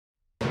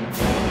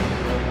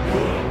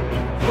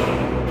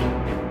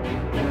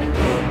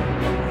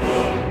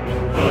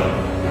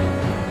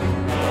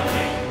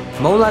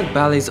Molag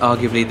Bal is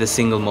arguably the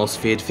single most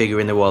feared figure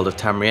in the world of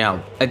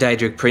Tamriel. A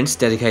Daedric prince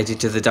dedicated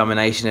to the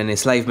domination and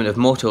enslavement of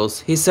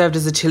mortals, he's served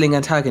as a chilling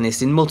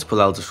antagonist in multiple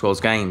Elder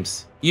Scrolls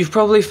games. You've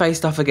probably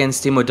faced off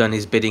against him or done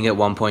his bidding at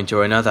one point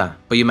or another,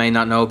 but you may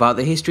not know about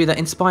the history that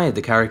inspired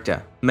the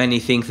character. Many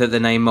think that the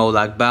name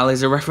Molag Bal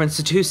is a reference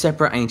to two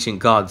separate ancient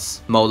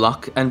gods,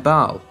 Moloch and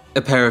Baal,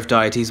 a pair of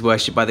deities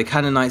worshipped by the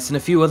Canaanites and a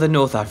few other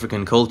North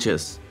African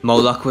cultures.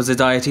 Moloch was a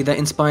deity that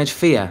inspired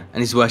fear, and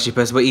his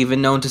worshippers were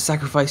even known to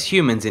sacrifice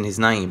humans in his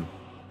name.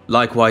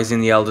 Likewise, in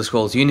the Elder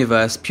Scrolls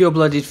universe,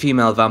 pure-blooded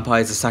female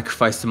vampires are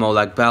sacrificed to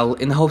Molag Bal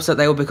in the hopes that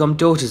they will become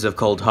daughters of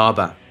Cold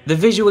Harbor. The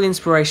visual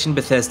inspiration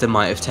Bethesda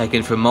might have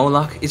taken from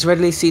Moloch is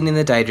readily seen in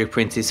the Daedric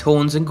prince's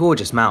horns and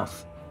gorgeous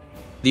mouth.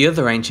 The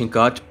other ancient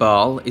god,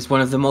 Baal, is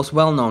one of the most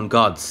well-known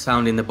gods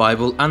found in the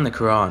Bible and the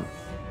Quran.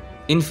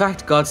 In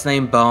fact, gods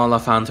named Baal are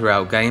found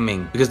throughout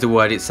gaming, because the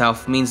word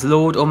itself means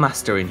lord or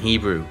master in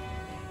Hebrew.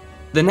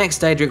 The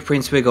next Daedric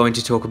prince we're going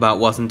to talk about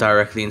wasn't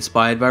directly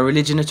inspired by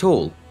religion at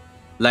all.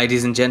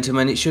 Ladies and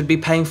gentlemen, it should be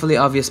painfully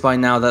obvious by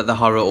now that the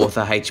horror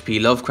author H.P.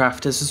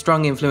 Lovecraft has a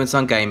strong influence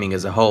on gaming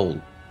as a whole.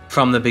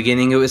 From the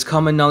beginning, it was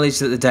common knowledge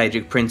that the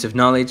Daedric Prince of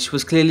Knowledge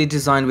was clearly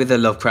designed with the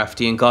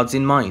Lovecraftian gods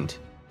in mind.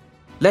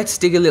 Let's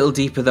dig a little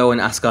deeper though and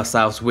ask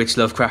ourselves which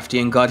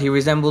Lovecraftian god he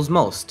resembles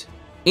most.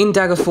 In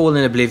Daggerfall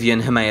and Oblivion,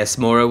 Hermaeus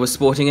Mora was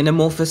sporting an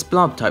amorphous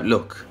blob-type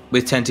look,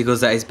 with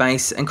tentacles at his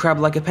base and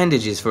crab-like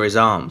appendages for his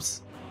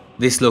arms.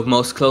 This look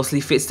most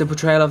closely fits the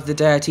portrayal of the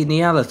deity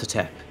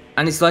Nyarlathotep,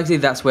 and it's likely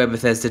that's where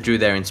Bethesda drew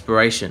their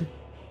inspiration.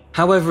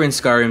 However, in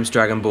Skyrim's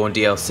Dragonborn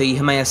DLC,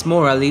 Hermaeus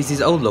Mora leaves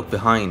his old look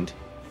behind.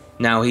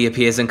 Now he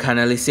appears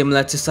uncannily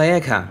similar to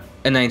Saegha,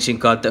 an ancient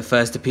god that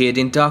first appeared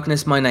in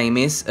Darkness My Name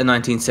Is, a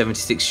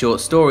 1976 short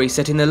story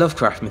set in the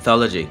Lovecraft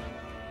mythology.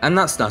 And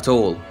that's not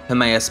all.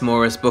 Hermaeus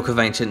Mora's Book of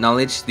Ancient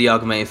Knowledge, the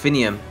Arguma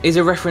Infinium, is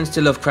a reference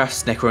to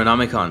Lovecraft's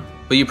Necronomicon,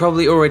 but you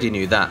probably already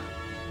knew that.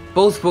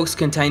 Both books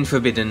contain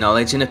forbidden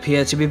knowledge and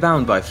appear to be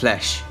bound by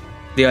flesh.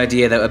 The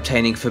idea that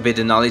obtaining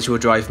forbidden knowledge will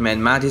drive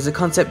men mad is a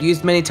concept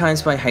used many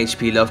times by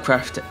H.P.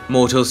 Lovecraft.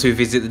 Mortals who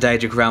visit the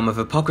Daedric realm of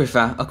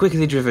Apocrypha are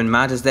quickly driven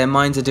mad as their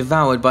minds are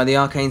devoured by the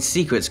arcane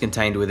secrets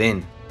contained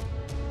within.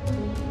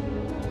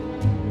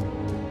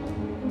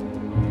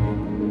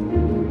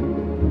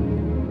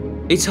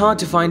 It's hard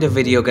to find a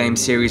video game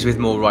series with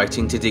more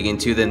writing to dig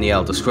into than the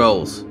Elder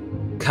Scrolls.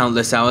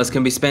 Countless hours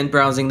can be spent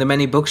browsing the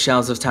many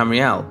bookshelves of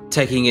Tamriel,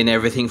 taking in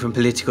everything from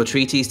political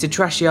treaties to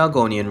trashy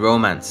Argonian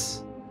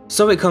romance.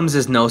 So it comes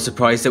as no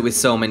surprise that with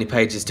so many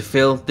pages to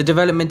fill, the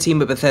development team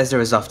at Bethesda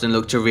has often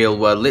looked to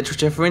real-world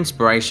literature for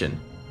inspiration.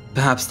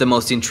 Perhaps the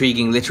most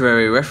intriguing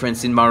literary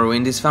reference in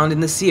Morrowind is found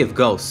in the Sea of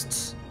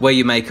Ghosts, where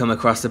you may come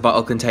across a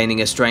bottle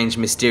containing a strange,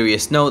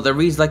 mysterious note that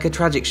reads like a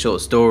tragic short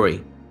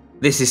story.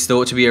 This is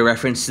thought to be a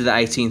reference to the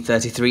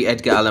 1833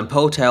 Edgar Allan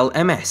Poe tale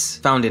MS,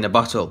 found in a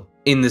bottle.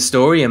 In the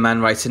story, a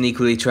man writes an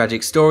equally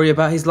tragic story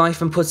about his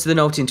life and puts the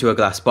note into a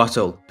glass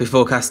bottle,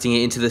 before casting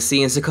it into the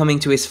sea and succumbing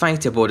to his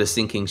fate aboard a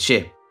sinking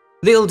ship.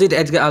 Little did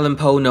Edgar Allan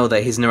Poe know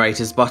that his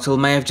narrator's bottle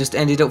may have just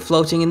ended up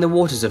floating in the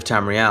waters of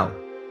Tamriel.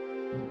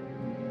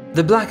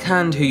 The Black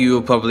Hand, who you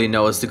will probably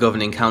know as the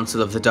Governing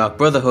Council of the Dark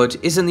Brotherhood,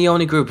 isn't the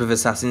only group of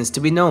assassins to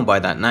be known by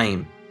that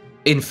name.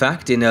 In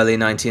fact, in early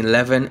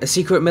 1911, a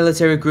secret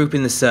military group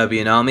in the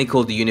Serbian army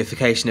called the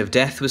Unification of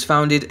Death was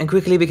founded and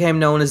quickly became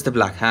known as the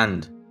Black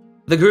Hand.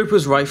 The group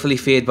was rightfully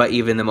feared by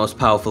even the most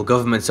powerful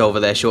governments over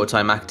their short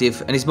time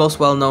active, and is most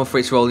well known for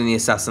its role in the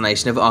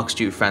assassination of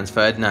Archduke Franz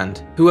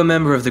Ferdinand, who a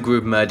member of the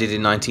group murdered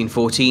in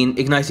 1914,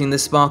 igniting the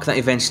spark that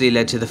eventually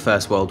led to the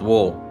First World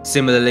War.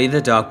 Similarly,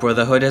 the Dark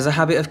Brotherhood has a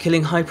habit of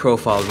killing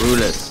high-profile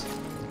rulers.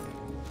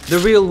 The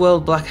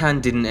real-world Black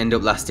Hand didn't end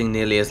up lasting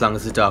nearly as long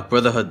as the Dark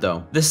Brotherhood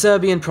though. The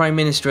Serbian Prime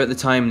Minister at the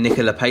time,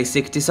 Nikola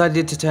Pasic,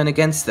 decided to turn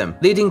against them,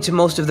 leading to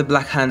most of the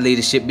Black Hand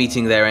leadership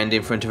meeting their end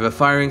in front of a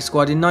firing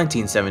squad in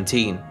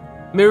 1917.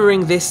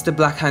 Mirroring this, the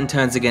Black Hand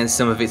turns against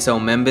some of its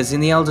own members in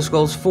the Elder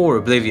Scrolls IV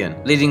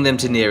Oblivion, leading them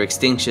to near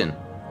extinction.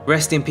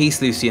 Rest in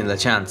peace, Lucien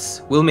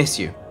Lachance. We'll miss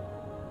you.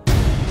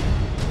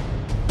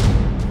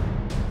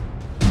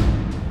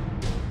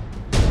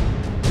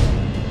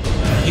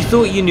 You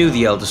thought you knew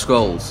the Elder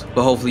Scrolls,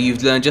 but hopefully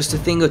you've learned just a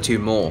thing or two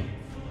more.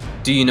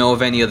 Do you know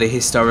of any other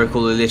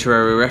historical or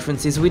literary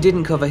references we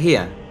didn't cover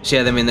here?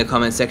 Share them in the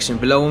comment section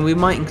below and we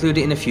might include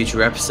it in a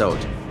future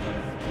episode.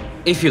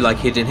 If you like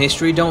hidden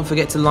history, don't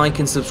forget to like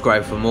and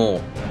subscribe for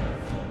more.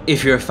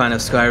 If you're a fan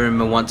of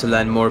Skyrim and want to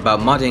learn more about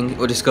modding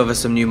or discover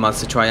some new mods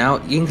to try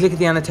out, you can click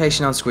the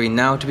annotation on screen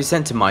now to be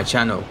sent to my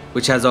channel,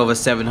 which has over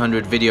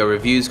 700 video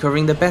reviews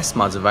covering the best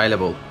mods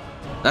available.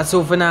 That's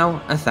all for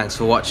now, and thanks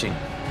for watching.